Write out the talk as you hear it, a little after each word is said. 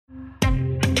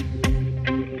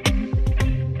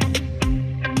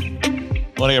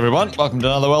Morning, everyone. Welcome to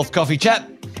another Wealth Coffee Chat.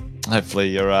 Hopefully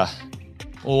you're all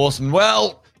awesome and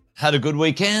well. Had a good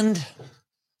weekend.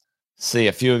 See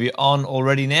a few of you on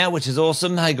already now, which is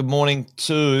awesome. Hey, good morning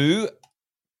to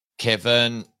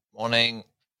Kevin. Morning,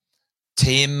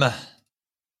 Tim.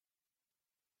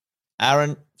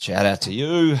 Aaron, shout out to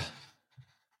you.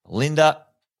 Linda,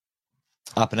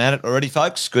 up and at it already,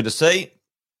 folks. Good to see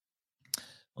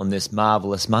on this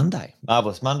marvellous Monday.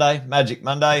 Marvellous Monday, Magic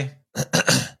Monday.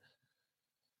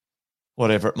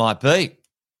 Whatever it might be.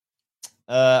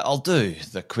 I'll do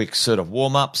the quick sort of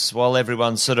warm-ups while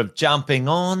everyone's sort of jumping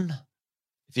on.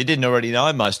 If you didn't already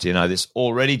know, most of you know this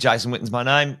already. Jason Witten's my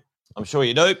name. I'm sure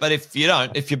you do. But if you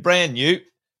don't, if you're brand new, if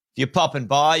you're popping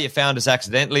by, you found us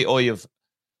accidentally, or you've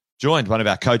joined one of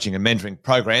our coaching and mentoring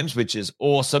programs, which is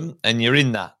awesome, and you're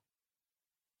in the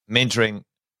mentoring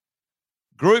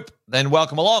group, then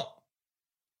welcome along.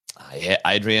 Yeah,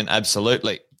 Adrian,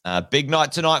 absolutely. Big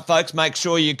night tonight, folks. Make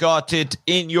sure you got it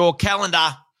in your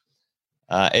calendar.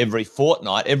 Every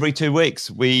fortnight, every 2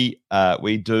 weeks, we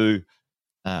do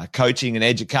coaching and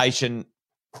education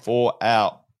for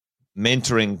our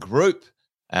mentoring group,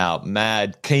 our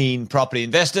mad, keen property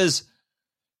investors.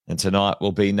 And tonight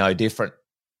will be no different.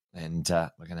 And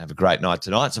we're going to have a great night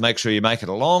tonight. So make sure you make it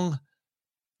along.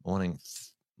 Morning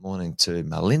to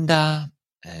Melinda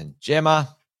and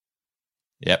Gemma.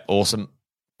 Yep, awesome.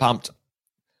 Pumped.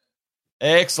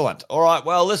 Excellent. All right,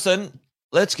 well, listen,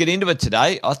 let's get into it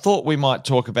today. I thought we might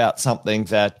talk about something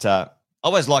that I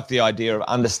always like the idea of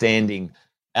understanding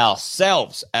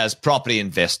ourselves as property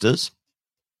investors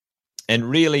and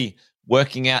really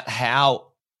working out how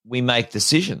we make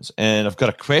decisions. And I've got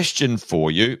a question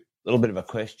for you, a little bit of a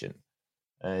question,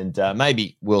 and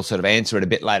maybe we'll sort of answer it a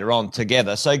bit later on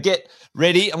together. So get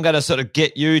ready. I'm going to sort of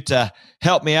get you to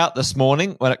help me out this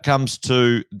morning when it comes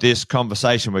to this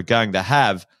conversation we're going to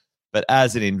have. But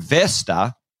as an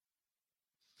investor,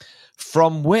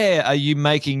 from where are you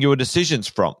making your decisions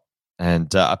from?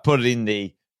 And I put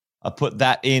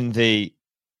that in the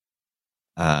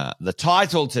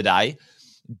title today.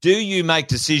 Do you make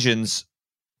decisions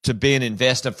to be an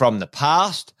investor from the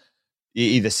past,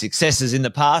 either successes in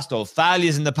the past or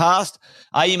failures in the past?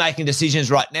 Are you making decisions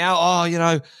right now?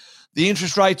 Oh, the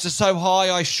interest rates are so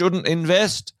high, I shouldn't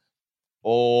invest.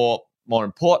 Or more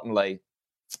importantly,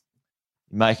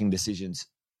 making decisions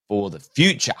for the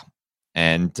future.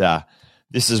 And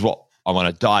this is what I want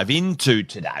to dive into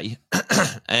today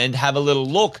and have a little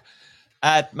look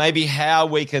at maybe how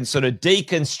we can sort of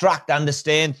deconstruct,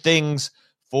 understand things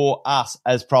for us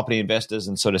as property investors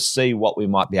and sort of see what we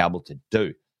might be able to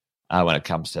do when it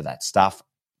comes to that stuff.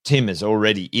 Tim is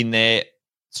already in there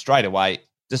straight away.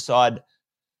 Decide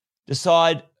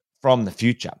from the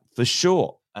future for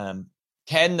sure.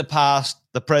 Can the past,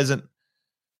 the present,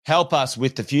 help us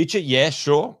with the future? Yeah,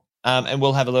 sure. And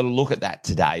we'll have a little look at that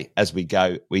today as we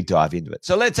dive into it.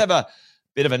 So let's have a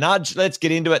bit of a nudge. Let's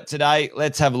get into it today.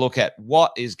 Let's have a look at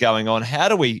what is going on. How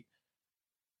do we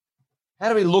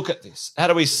look at this? How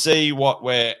do we see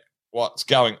what's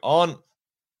going on?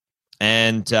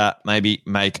 And maybe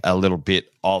make a little bit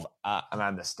of an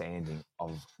understanding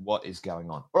of what is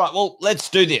going on. All right, well, let's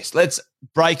do this. Let's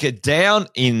break it down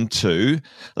into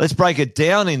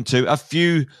a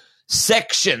few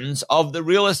sections of the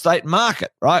real estate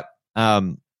market, right?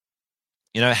 What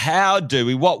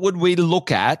would we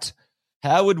look at?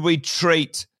 How would we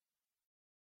treat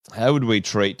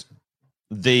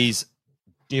these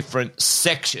different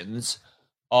sections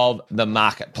of the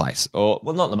marketplace? Or,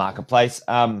 well, not the marketplace,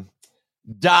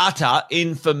 data,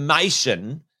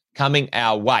 information coming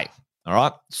our way, all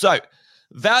right? So,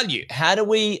 value, how do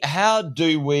we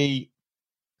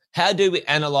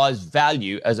analyze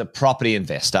value as a property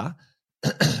investor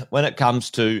when it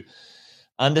comes to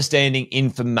understanding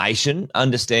information,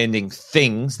 understanding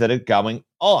things that are going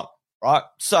on, right?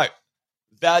 So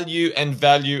value and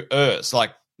valuers,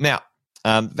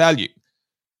 value.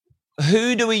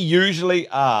 Who do we usually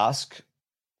ask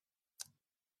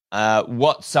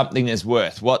what something is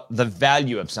worth, what the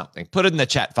value of something? Put it in the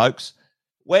chat, folks.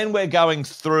 When we're going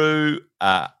through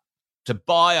to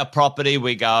buy a property,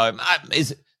 we go,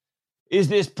 is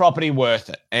this property worth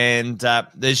it? And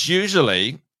there's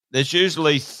usually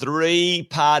three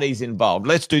parties involved.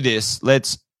 Let's do this.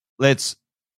 Let's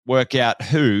work out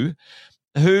who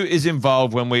is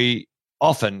involved when we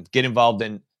often get involved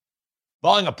in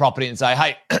buying a property and say,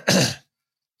 hey,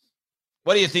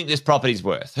 what do you think this property's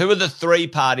worth? Who are the three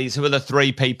parties? Who are the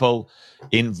three people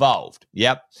involved?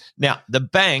 Yep. Now, the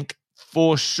bank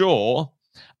for sure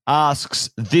asks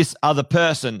this other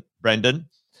person, Brendan.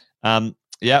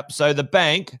 Yep. So the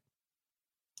bank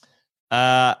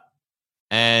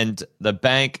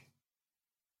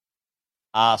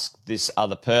ask this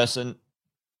other person.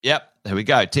 Yep, there we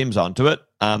go. Tim's onto it.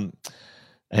 And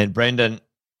Brendan,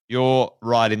 you're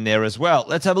right in there as well.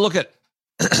 Let's have a look at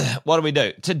what do we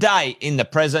do? Today, in the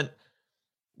present,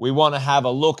 we want to have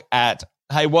a look at,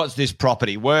 hey, what's this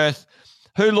property worth?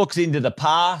 Who looks into the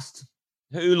past?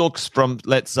 Who looks from,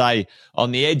 let's say,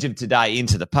 on the edge of today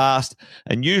into the past?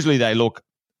 And usually they look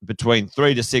between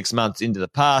 3 to 6 months into the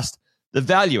past. The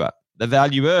valuer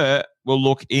will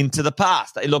look into the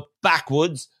past. They look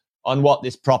backwards on what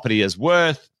this property is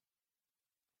worth.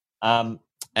 And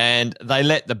they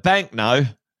let the bank know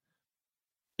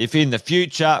if in the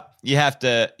future you have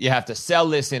to sell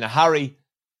this in a hurry,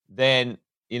 then,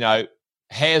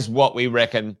 here's what we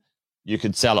reckon you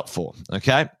could sell it for,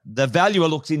 okay? The valuer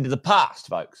looks into the past,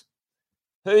 folks.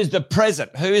 Who's the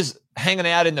present? Who's hanging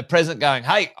out in the present going,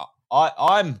 hey,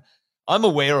 I'm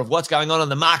aware of what's going on in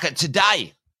the market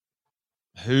today.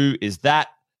 Who is that?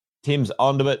 Tim's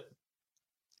onto it.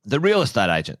 The real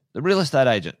estate agent. The real estate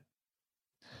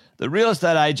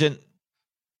agent,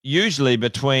 usually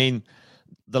between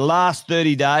the last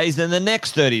 30 days and the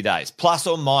next 30 days, plus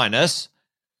or minus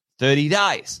 30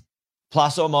 days.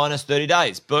 Plus or minus 30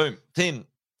 days. Boom. Tim.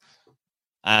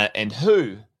 And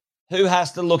who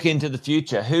has to look into the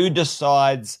future? Who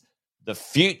decides the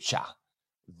future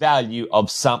value of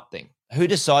something? Who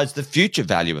decides the future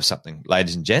value of something,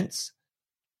 ladies and gents?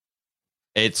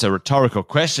 It's a rhetorical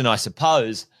question, I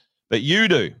suppose, but you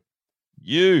do.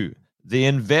 You, the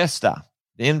investor.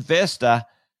 The investor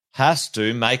has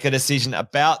to make a decision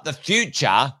about the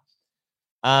future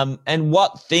and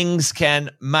what things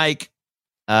can make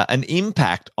an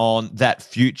impact on that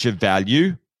future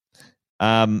value.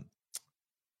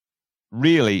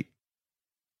 Really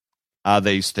are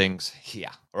these things here,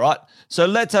 all right? So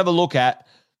let's have a look at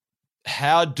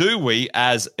how do we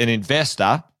as an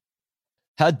investor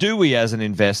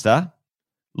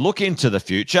look into the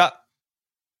future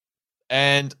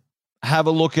and have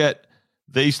a look at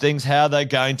these things, how they're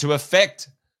going to affect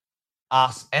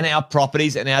us and our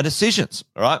properties and our decisions,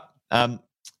 all right?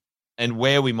 And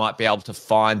where we might be able to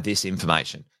find this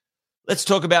information. Let's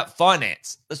talk about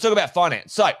finance.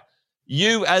 So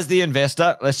you as the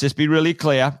investor, let's just be really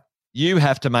clear, you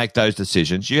have to make those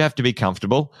decisions. You have to be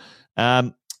comfortable.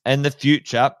 And the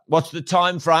future, what's the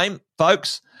time frame,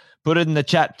 folks? Put it in the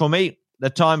chat for me. The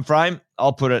time frame,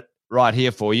 I'll put it right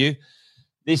here for you.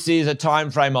 This is a time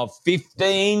frame of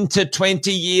 15 to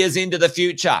 20 years into the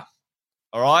future,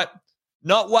 all right?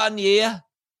 Not 1 year,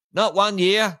 not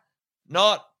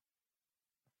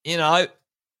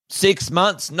 6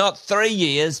 months, not 3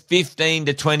 years, 15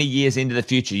 to 20 years into the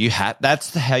future.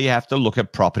 That's how you have to look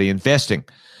at property investing.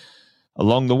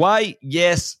 Along the way,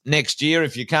 yes, next year,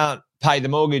 if you can't pay the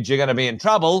mortgage, you're going to be in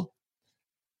trouble.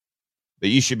 But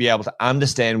you should be able to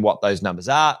understand what those numbers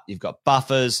are. You've got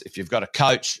buffers. If you've got a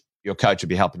coach, your coach will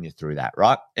be helping you through that,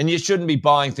 right? And you shouldn't be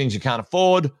buying things you can't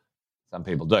afford. Some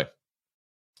people do.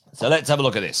 So let's have a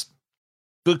look at this.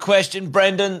 Good question,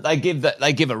 Brendan. They give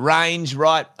a range,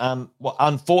 right? Well,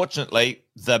 unfortunately,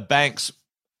 the banks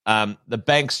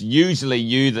usually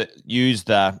use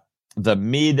the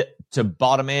mid to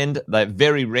bottom end. They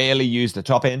very rarely use the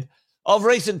top end. Of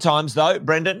recent times, though,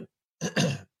 Brendan,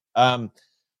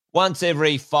 once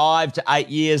every 5 to 8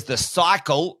 years, the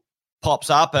cycle pops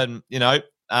up, and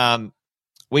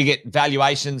we get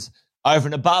valuations over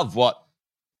and above what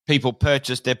people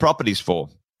purchased their properties for.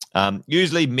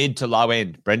 Usually mid to low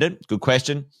end, Brendan. Good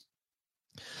question.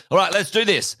 All right, let's do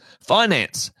this.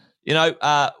 Finance.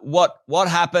 What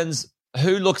happens?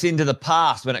 Who looks into the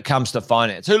past when it comes to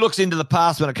finance? Who looks into the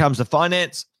past when it comes to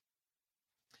finance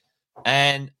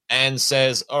and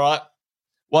says, all right,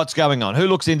 what's going on? Who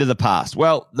looks into the past?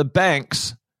 Well, the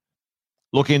banks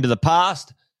look into the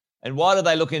past. And why do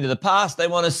they look into the past? They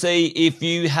want to see if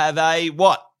you have a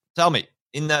what? Tell me.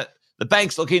 The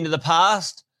banks look into the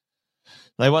past.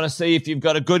 They want to see if you've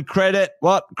got a good credit.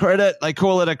 What credit? They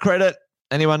call it a credit.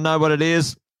 Anyone know what it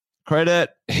is? Credit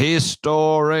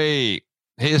history.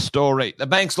 The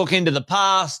banks look into the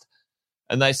past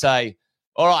and they say,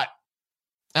 all right,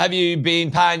 have you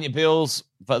been paying your bills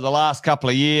for the last couple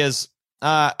of years?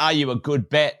 Are you a good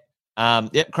bet?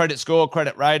 Yep, credit score,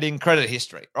 credit rating, credit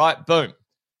history. Right, boom.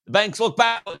 The banks look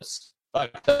backwards.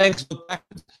 And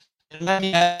then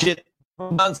you had shit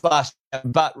for months last year,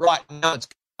 but right now it's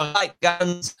late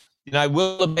guns.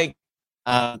 Will the bank,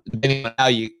 depending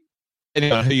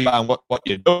on who you are and what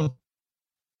you're doing,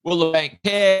 will the bank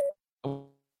care?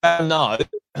 No.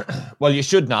 Well, you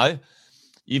should know.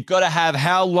 You've got to have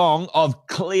how long of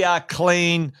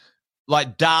clean,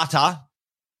 data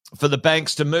for the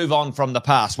banks to move on from the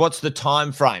past. What's the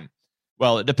time frame?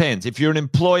 Well, it depends. If you're an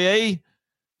employee,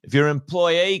 If you're an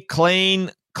employee,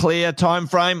 clear time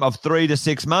frame of 3 to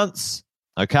 6 months,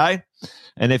 okay?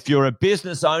 And if you're a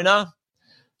business owner,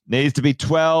 needs to be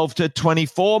 12 to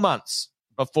 24 months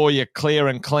before you're clear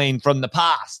and clean from the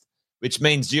past, which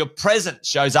means your present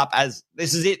shows up as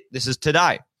this is it, this is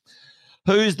today.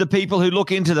 Who's the people who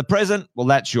look into the present? Well,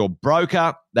 that's your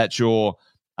broker, that's your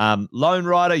loan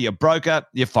writer, your broker,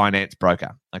 your finance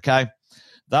broker, okay?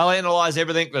 They'll analyze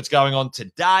everything that's going on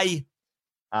today,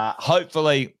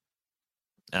 hopefully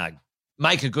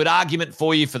make a good argument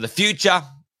for you for the future,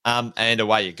 and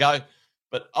away you go.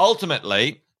 But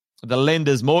ultimately, the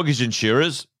lenders' mortgage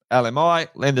insurers, LMI,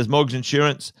 lenders' mortgage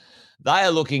insurance, they are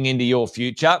looking into your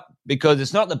future because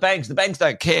it's not the banks. The banks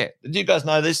don't care. Did you guys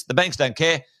know this? The banks don't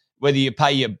care whether you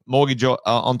pay your mortgage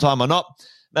on time or not.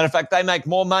 Matter of fact, they make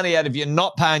more money out of you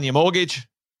not paying your mortgage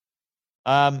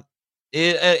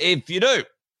if you do,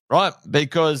 right?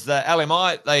 Because the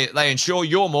LMI, they insure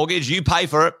your mortgage, you pay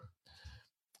for it,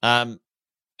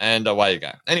 and away you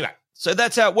go. Anyway, so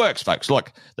that's how it works, folks.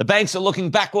 Look, the banks are looking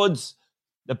backwards.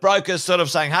 The brokers sort of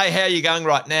saying, hey, how are you going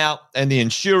right now? And the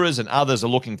insurers and others are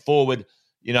looking forward,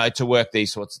 to work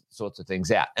these sorts of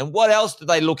things out. And what else do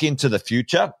they look into the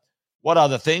future? What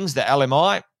other things? The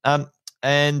LMI.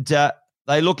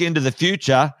 They look into the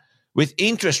future with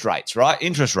interest rates, right?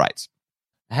 Interest rates.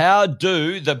 How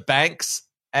do the banks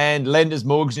and lenders,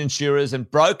 mortgage insurers and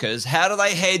brokers, how do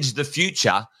they hedge the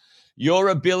future? Your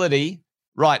ability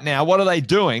right now, what are they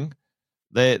doing?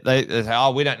 They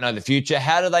say, we don't know the future.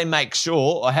 How do they make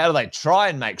sure, or how do they try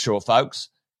and make sure, folks,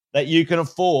 that you can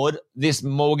afford this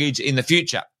mortgage in the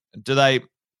future? Do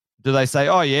they say,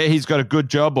 oh, yeah, he's got a good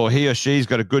job, or he or she's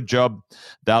got a good job,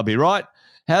 they'll be right?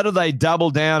 How do they double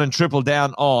down and triple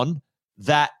down on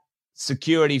that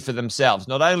security for themselves?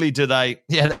 Not only do they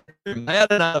add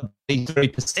another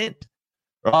 3%,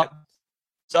 right?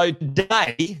 So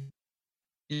today,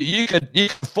 you could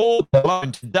afford the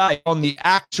loan today on the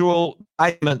actual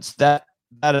payments that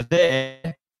are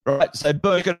there, right? So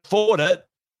you can afford it,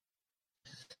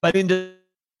 but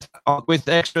with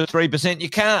the extra 3%, you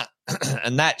can't.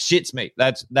 And that shits me.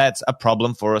 That's a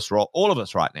problem for us, all of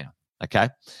us right now, okay?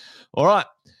 All right.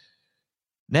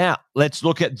 Now, let's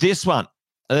look at this one.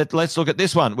 Let's look at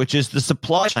this one, which is the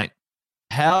supply chain.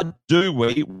 How do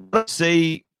we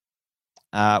see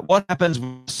what happens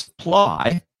with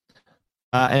supply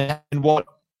and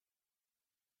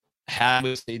how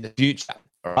we see the future,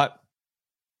 all right?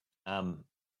 And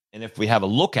if we have a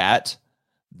look at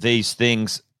these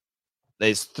things,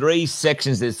 there's 3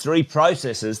 sections, there's 3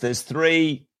 processes, there's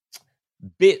 3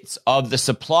 bits of the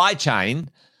supply chain,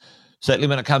 certainly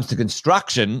when it comes to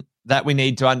construction, that we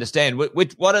need to understand.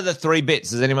 What are the 3 bits?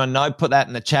 Does anyone know? Put that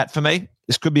in the chat for me.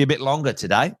 This could be a bit longer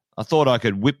today. I thought I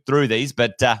could whip through these,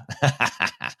 but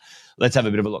let's have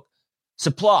a bit of a look.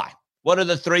 Supply. What are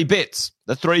the 3 bits?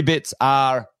 The 3 bits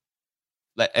are,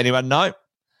 let anyone know?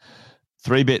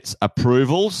 3 bits,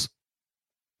 approvals.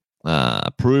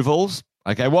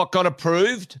 Okay, what got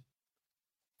approved?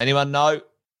 Anyone know?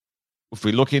 If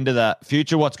we look into the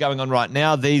future, what's going on right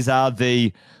now, these are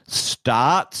the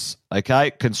starts,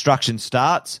 okay? Construction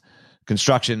starts.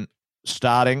 Construction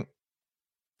starting.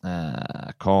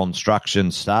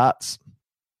 Construction starts.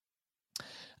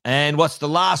 And what's the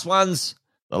last ones?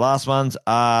 The last ones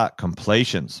are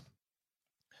completions.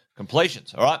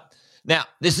 Completions, all right? Now,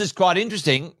 this is quite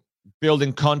interesting,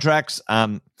 building contracts,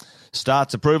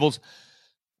 starts, approvals.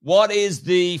 What is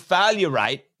the failure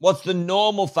rate? What's the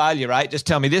normal failure rate? Just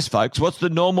tell me this, folks. What's the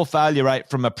normal failure rate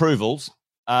from approvals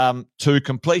to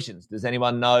completions? Does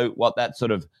anyone know what that sort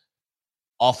of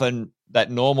often, that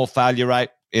normal failure rate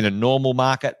in a normal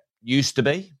market used to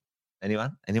be?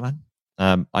 Anyone?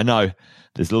 I know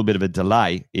there's a little bit of a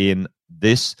delay in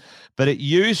this, but it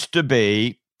used to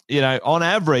be, on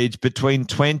average between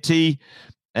 20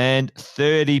 and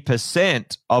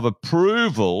 30% of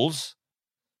approvals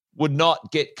would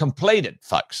not get completed,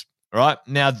 folks. Right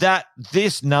now,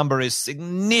 this number is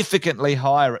significantly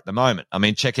higher at the moment. I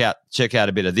mean, check out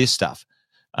a bit of this stuff.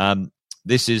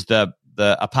 This is the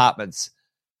apartments.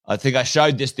 I think I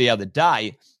showed this the other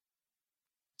day.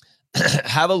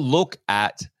 Have a look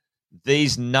at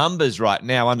these numbers right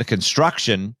now under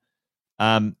construction,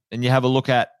 and you have a look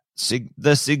at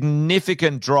the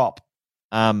significant drop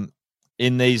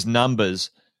in these numbers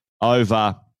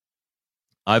over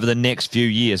the next few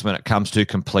years when it comes to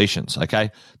completions,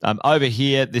 okay? Over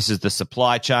here, this is the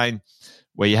supply chain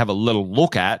where you have a little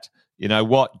look at,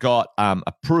 what got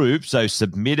approved, so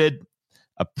submitted,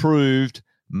 approved,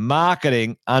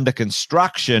 marketing, under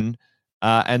construction,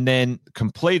 and then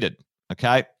completed,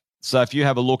 okay? So if you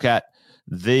have a look at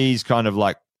these kind of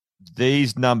like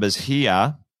these numbers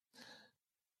here,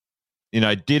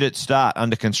 did it start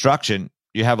under construction,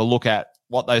 you have a look at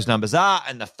what those numbers are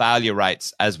and the failure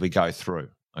rates as we go through,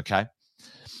 okay?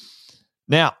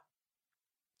 Now,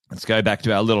 let's go back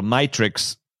to our little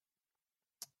matrix.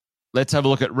 Let's have a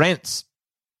look at rents.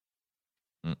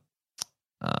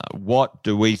 What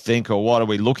do we think, or what are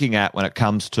we looking at when it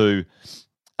comes to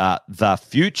the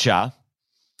future?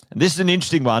 And this is an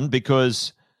interesting one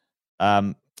because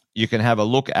you can have a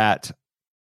look at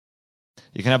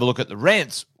the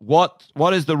rents. What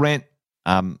is the rent?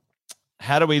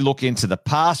 How do we look into the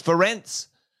past for rents,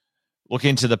 look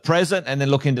into the present, and then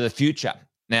look into the future?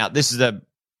 Now, this is a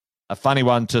funny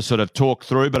one to sort of talk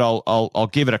through, but I'll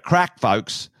give it a crack,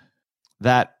 folks.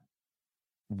 That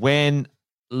when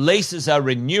leases are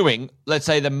renewing, let's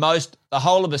say the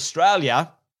whole of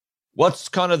Australia, what's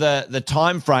kind of the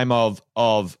time frame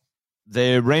of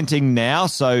they're renting now,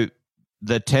 so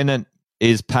the tenant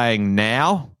is paying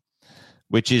now,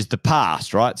 which is the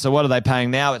past, right? So what are they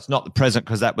paying now? It's not the present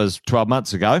because that was 12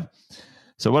 months ago.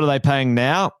 So what are they paying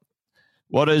now?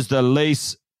 What is the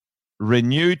lease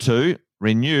renew to?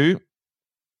 Renew,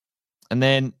 and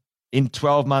then in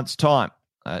 12 months' time.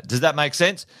 Does that make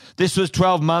sense? This was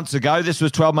 12 months ago. This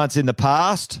was 12 months in the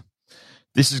past.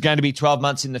 This is going to be 12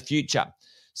 months in the future.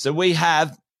 So we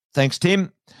have, thanks,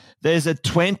 Tim, there's a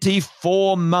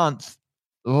 24-month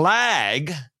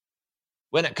lag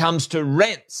when it comes to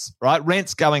rents, right?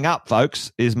 Rents going up,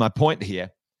 folks, is my point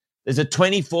here. There's a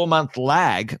 24-month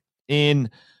lag in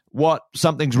what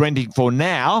something's renting for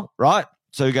now, right?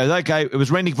 So he goes, okay, it was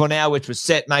renting for now, which was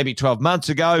set maybe 12 months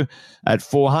ago at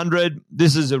 400.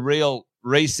 This is a real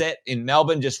reset in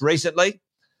Melbourne just recently,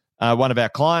 one of our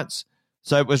clients.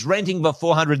 So it was renting for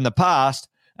 400 in the past,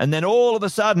 and then all of a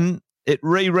sudden it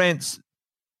re-rents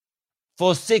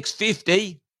for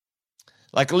 650,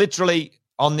 like literally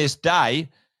on this day,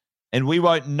 and we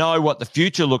won't know what the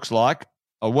future looks like,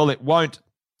 or well, it won't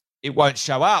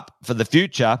show up for the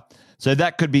future. So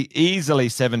that could be easily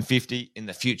 750 in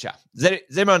the future. Is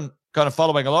everyone kind of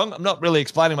following along? I'm not really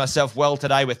explaining myself well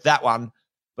today with that one,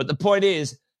 but the point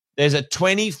is there's a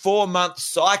 24-month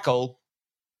cycle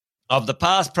of the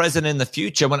past, present, and the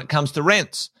future when it comes to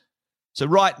rents. So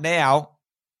right now,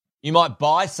 you might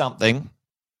buy something,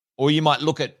 or you might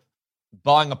look at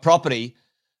buying a property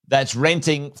that's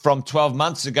renting from 12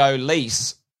 months ago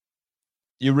lease.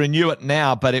 You renew it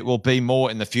now, but it will be more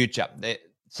in the future.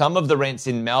 Some of the rents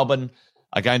in Melbourne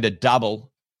are going to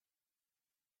double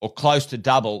or close to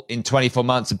double in 24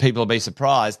 months, and people will be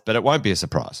surprised, but it won't be a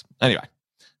surprise. Anyway,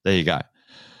 there you go.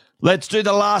 Let's do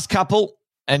the last couple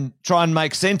and try and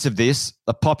make sense of this.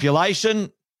 The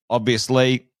population,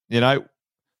 obviously,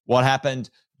 what happened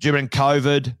during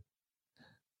COVID,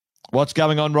 what's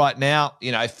going on right now,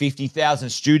 50,000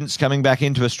 students coming back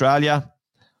into Australia,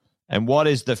 and what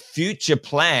is the future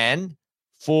plan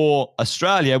for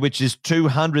Australia, which is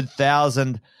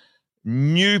 200,000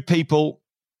 new people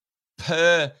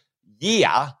per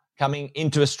year coming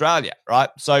into Australia, right?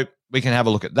 So we can have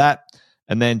a look at that.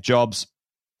 And then jobs,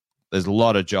 there's a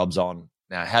lot of jobs on.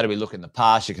 Now, how do we look in the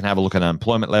past? You can have a look at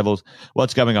unemployment levels.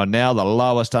 What's going on now? The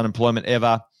lowest unemployment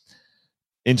ever.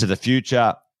 Into the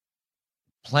future,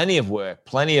 plenty of work,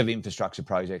 plenty of infrastructure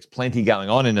projects, plenty going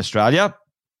on in Australia.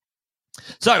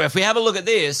 So if we have a look at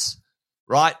this,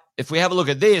 right,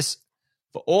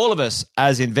 for all of us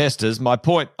as investors, my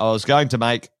point I was going to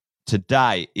make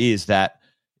today is that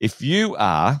if you're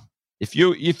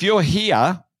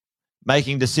here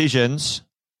making decisions,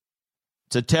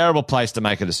 it's a terrible place to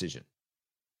make a decision.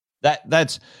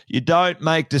 That's you don't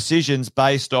make decisions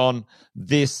based on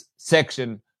this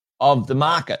section of the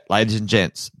market, ladies and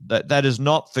gents. That is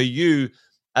not for you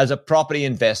as a property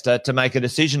investor to make a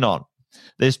decision on.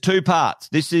 There's two parts.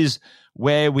 This is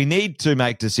where we need to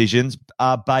make decisions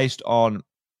based on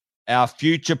our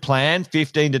future plan,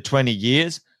 15 to 20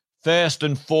 years. First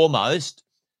and foremost,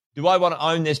 do I want to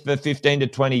own this for 15 to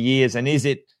 20 years, and is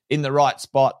it in the right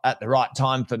spot at the right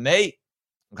time for me?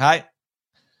 Okay.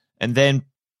 And then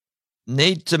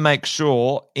need to make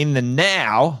sure in the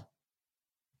now,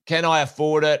 can I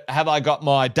afford it? Have I got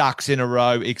my ducks in a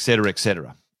row, et cetera, et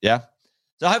cetera? Yeah.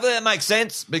 So hopefully that makes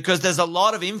sense, because there's a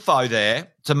lot of info there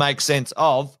to make sense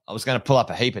of. I was going to pull up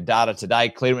a heap of data today,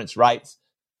 clearance rates,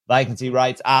 vacancy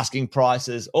rates, asking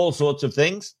prices, all sorts of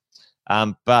things.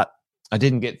 But I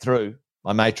didn't get through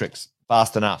my matrix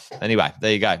fast enough. Anyway,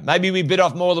 there you go. Maybe we bit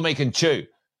off more than we can chew.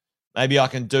 Maybe I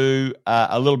can do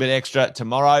a little bit extra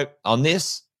tomorrow on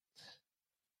this.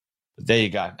 But there you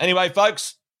go. Anyway,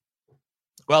 folks,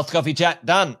 Wealth Coffee Chat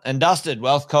done and dusted.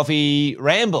 Wealth Coffee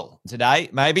Ramble today,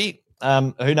 maybe.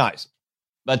 Who knows?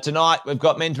 But tonight we've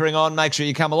got mentoring on. Make sure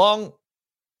you come along.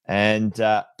 And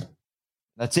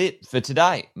that's it for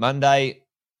today. Monday,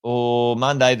 the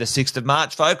 6th of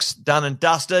March, folks. Done and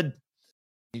dusted.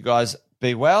 You guys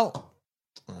be well.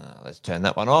 Let's turn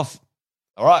that one off.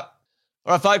 All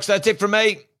right, folks, that's it from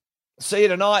me. See you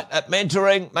tonight at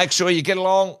mentoring. Make sure you get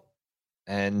along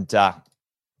and have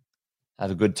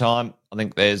a good time. I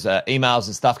think there's emails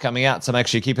and stuff coming out, so make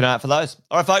sure you keep an eye out for those.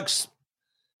 All right, folks,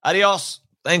 adios.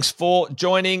 Thanks for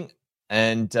joining,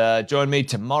 and join me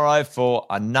tomorrow for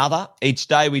another. Each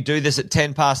day we do this at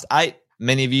 8:10.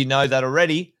 Many of you know that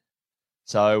already,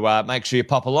 so make sure you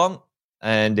pop along.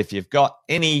 And if you've got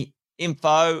any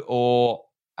info or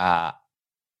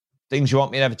things you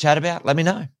want me to have a chat about, let me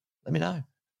know.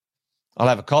 I'll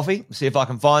have a coffee, see if I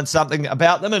can find something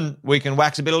about them, and we can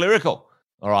wax a bit of lyrical.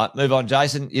 All right, move on,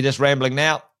 Jason. You're just rambling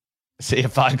now. See you,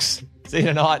 folks. See you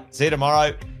tonight. See you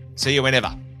tomorrow. See you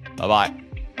whenever.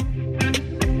 Bye-bye.